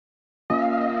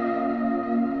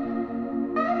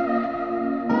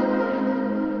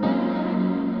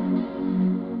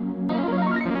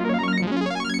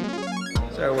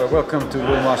Welcome to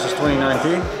Luremasters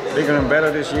 2019. Bigger and better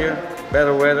this year,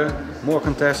 better weather, more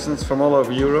contestants from all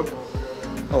over Europe.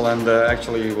 Well, and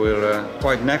actually we're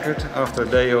quite knackered after a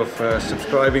day of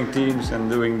subscribing teams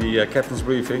and doing the captain's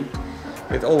briefing.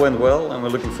 It all went well and we're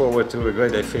looking forward to a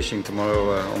great day fishing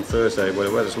tomorrow on Thursday, where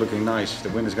the weather's looking nice. The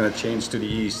wind is going to change to the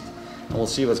east and we'll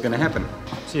see what's going to happen.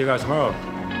 See you guys tomorrow.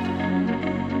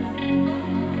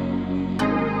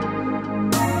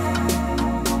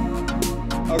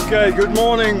 Okay, good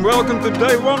morning. Welcome to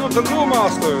day one of the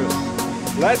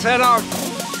Luremasters. Let's head out.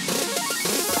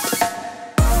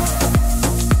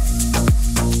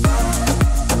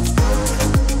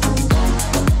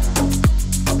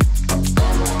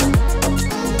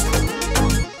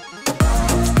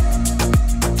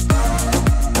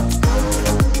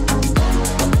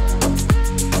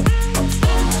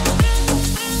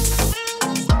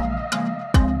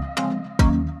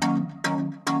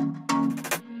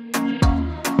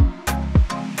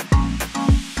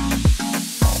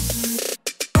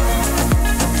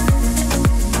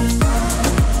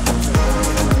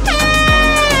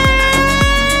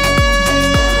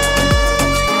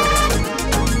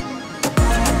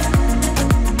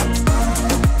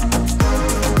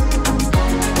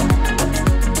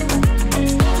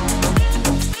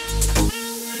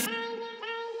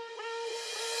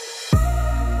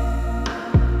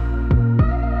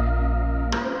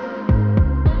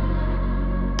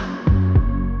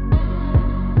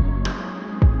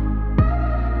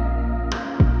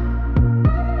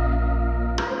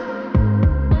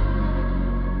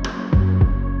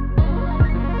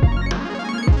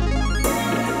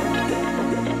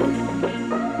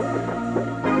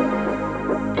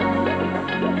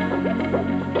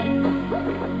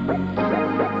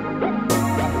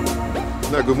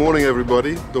 Now, good morning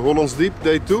everybody. The Hollands Diep,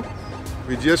 day 2.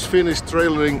 We just finished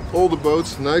trailering all the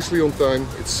boats nicely on time.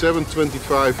 It's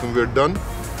 7:25 and we're done.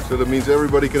 So that means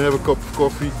everybody can have a cup of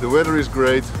coffee. The weather is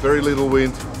great, very little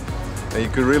wind. And you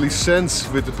can really sense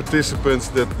with the participants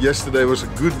that yesterday was a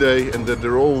good day and that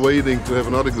they're all waiting to have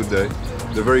another good day.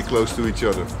 They're very close to each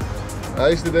other.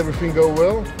 Ice, did everything go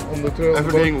well on the trail?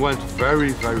 Everything went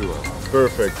very well.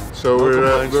 Perfect. So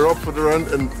we're up for the run,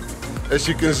 and as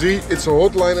you can see, it's a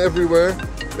hotline everywhere.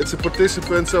 It's a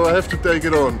participant, so I have to take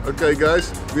it on. Okay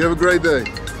guys, we have a great day.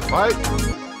 Bye.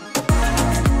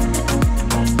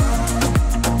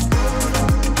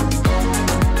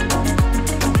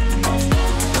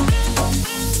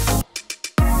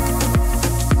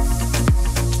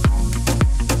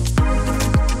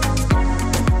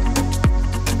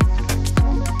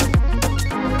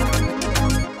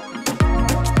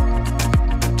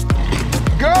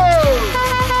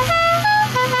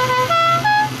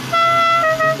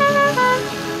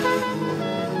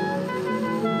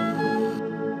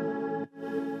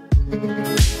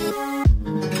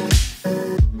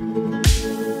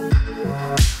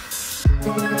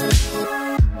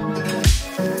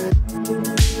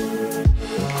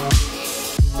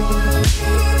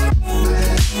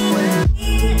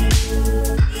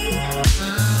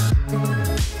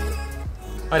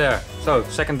 Hi there. So,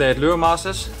 second day at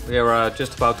Luremasters. We are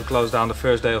just about to close down the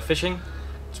first day of fishing.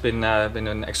 It's been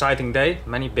an exciting day.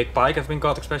 Many big pike have been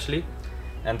caught especially.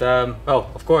 And well,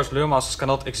 of course Luremasters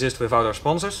cannot exist without our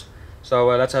sponsors. So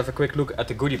let's have a quick look at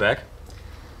the goodie bag.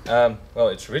 Well,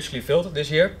 it's richly filled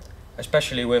this year,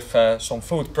 especially with some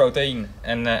food, protein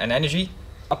and energy.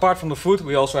 Apart from the food,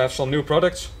 we also have some new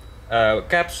products.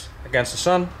 Caps against the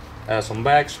sun, some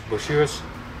bags, brochures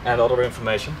and other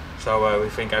information. So we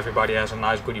think everybody has a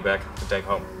nice goodie bag to take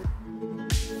home.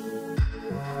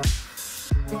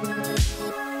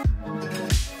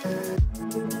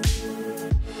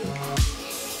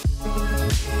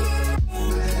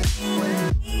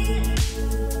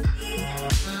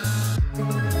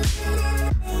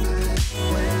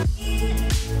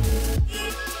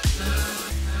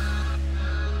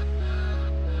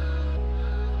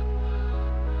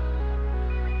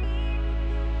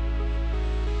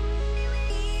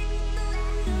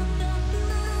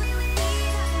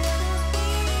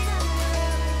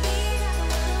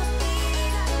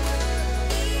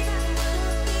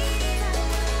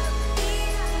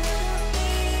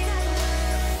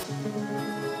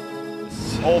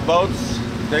 All boats,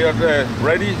 they are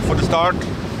ready for the start,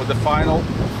 for the final.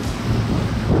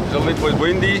 It's a little bit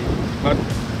windy, but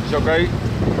it's okay.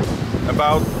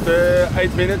 About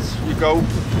 8 minutes we go.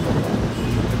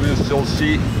 And we'll still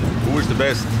see who is the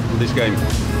best in this game.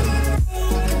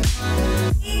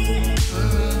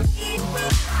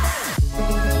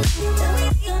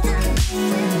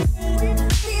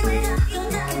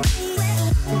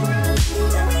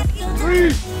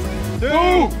 Three,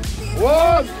 two,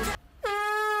 one.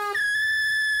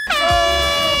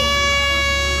 Oh!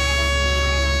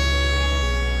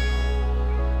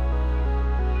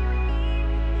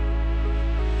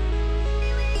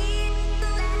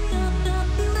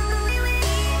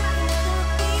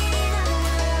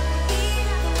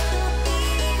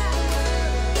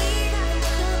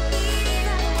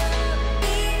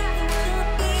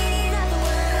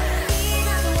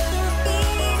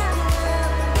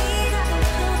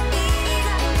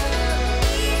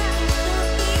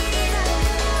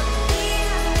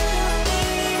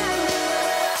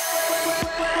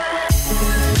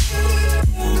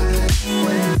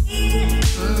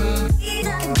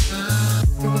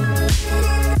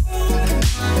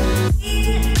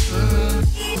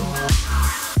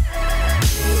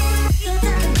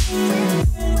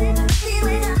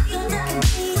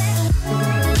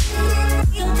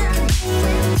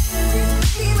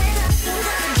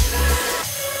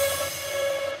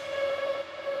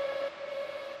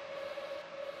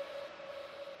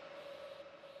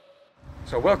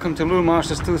 Welcome to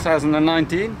Luremasters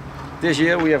 2019. This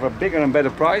year we have a bigger and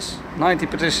better prize, 90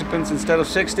 participants instead of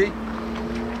 60.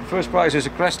 First prize is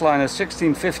a Crestliner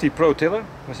 1650 Pro Tiller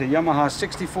with a Yamaha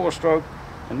 64-stroke,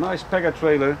 a nice Pega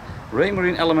trailer,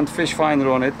 Raymarine Element fish finder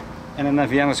on it and an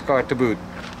Avianus card to boot.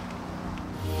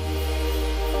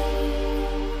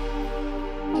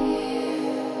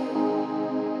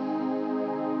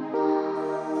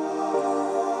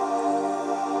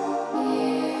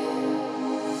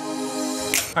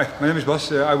 Hi, my name is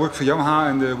Bas. I work for Yamaha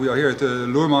and we are here at the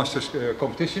Luremasters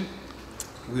competition.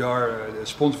 We are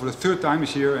sponsored for the third time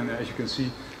this year, and as you can see,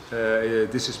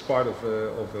 this is part of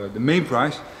the main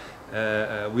prize.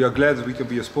 We are glad that we can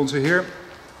be a sponsor here.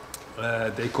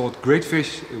 They called Great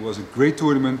Fish. It was a great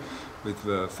tournament with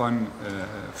fun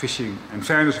fishing and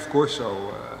fairness, of course.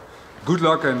 So good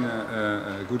luck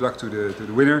and good luck to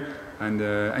the winner, and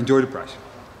enjoy the prize.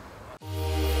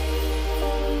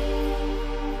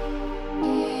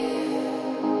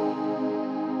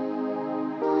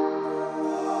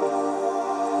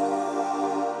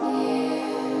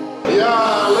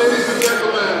 Yeah, ladies and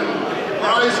gentlemen,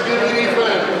 prize giving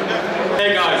event.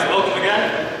 Hey guys, welcome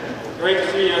again. Great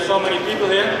to see so many people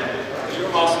here at the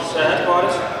Luremasters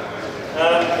headquarters.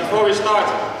 Before we start, I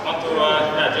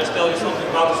want to just tell you something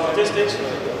about the statistics.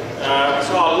 We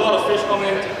saw a lot of fish coming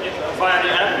in via the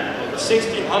app.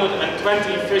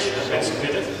 1,620 fish have been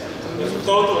submitted, with a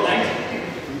total length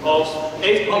of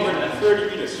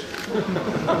 830 meters.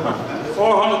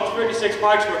 436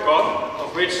 pikes were caught,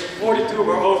 of which 42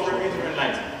 were over a meter in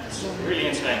length. It's really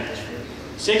insane.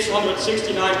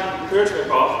 669 perch were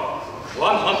caught,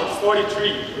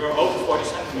 143 were over 40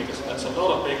 centimeters. That's a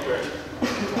lot of big perch.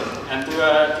 And to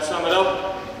sum it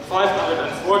up,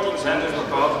 514 sanders were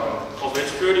caught, of which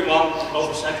 31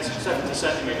 over 70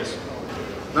 centimeters.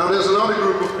 Now there's another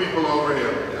group of people over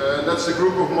here, that's the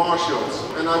group of marshals,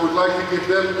 and I would like to give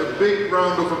them a big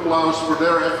round of applause for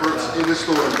their efforts in this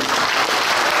tournament.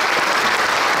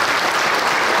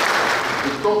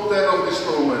 The top 10 of this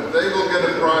tournament, they will get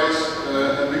a prize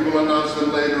and we will announce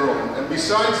them later on. And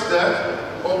besides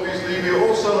that, obviously we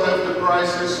also have the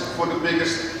prizes for the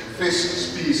biggest fish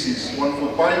species, one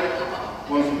for pike,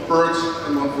 one for perch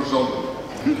and one for zander.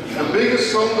 The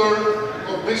biggest zander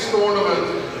of this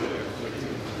tournament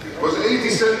was 80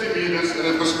 centimeters and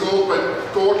it was caught by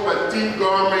Team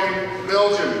Garmin,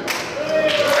 Belgium.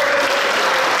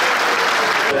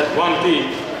 That one team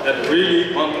that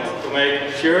really wanted to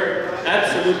make sure,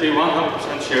 absolutely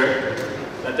 100% sure,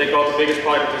 that they got the biggest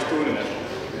pike of this tournament.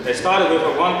 They started with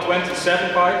a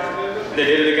 127 pike, and they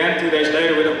did it again 2 days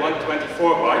later with a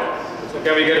 124 pike. So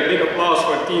can we get a big applause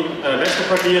for Team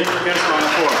Westerkwartier, Crestliner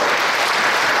 4.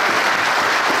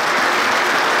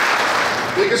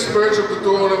 Biggest perch of the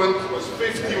tournament was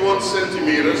 51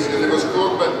 centimeters and it was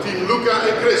caught by Team Luca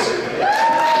and Chris.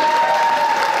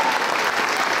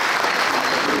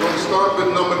 We're going to start with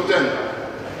number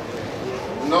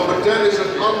 10. Number 10 is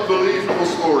an unbelievable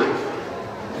story.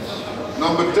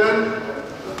 Number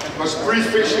 10 was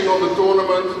pre-fishing on the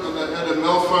tournament and they had a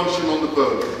malfunction on the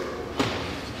boat.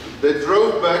 They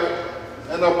drove back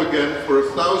and up again for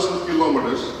 1,000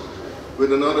 kilometers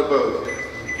with another boat.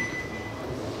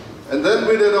 And then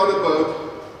with that other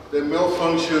boat, they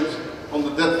malfunctioned on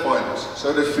the depth finders.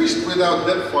 So they fished without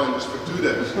depth finders for 2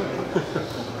 days.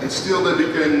 And still they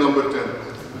became number 10.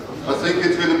 I think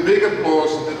it's with a big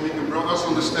applause that we can bring us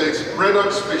on the stage,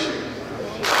 Redux Fishing.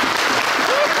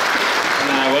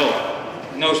 Well,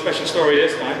 no special story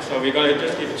this time, so we're going to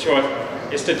just keep it short.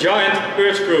 It's the giant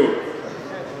perch crew.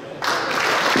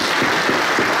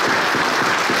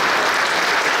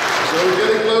 So we're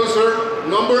getting closer.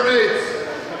 Number 8.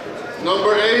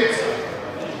 Number 8,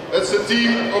 that's the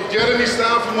team of Jeremy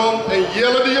Staverman and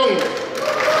Jelle de Jong.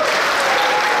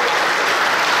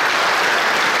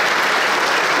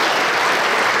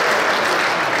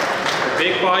 A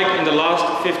big pike in the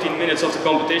last 15 minutes of the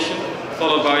competition,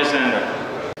 followed by a zander.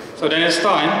 So then it's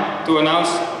time to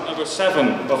announce number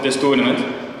 7 of this tournament,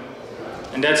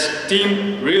 and that's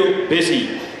Team Real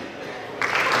Busy.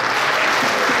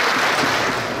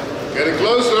 Getting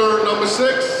closer, number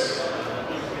 6.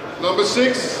 Number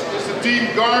 6 is the Team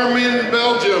Garmin,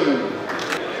 Belgium.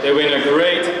 They win a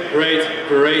great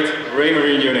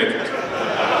Raymarine unit.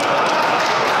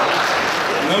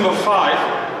 Number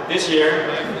 5 this year,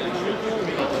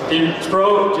 Team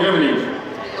Pro, Germany.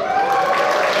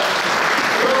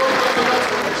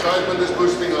 Excitement is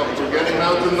boosting up. We're getting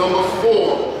now to number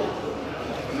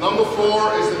 4. Number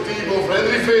 4 is the team of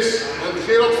Henry Vis and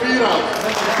Gerald Vierhout.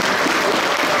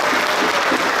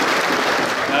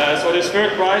 So this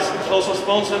third prize is also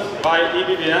sponsored by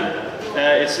EBBN.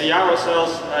 It's a Yarrow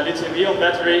cells lithium-ion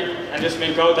battery, and this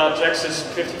Minn-Kota Jax is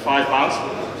 55 pounds.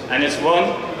 And it's won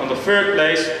on the third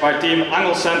place by Team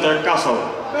Angel Center Kassel.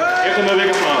 Give them a big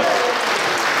applause.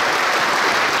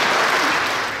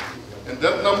 And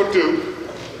that number 2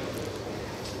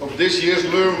 of this year's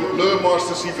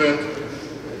Luremasters event,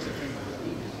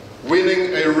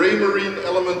 winning a Raymarine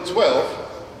Element 12,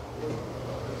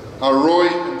 are Roy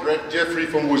and Jeffrey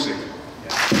from Woezing.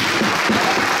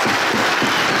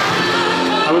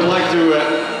 I would like to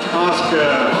ask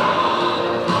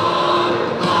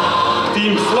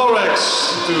Team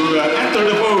Florex to enter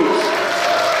the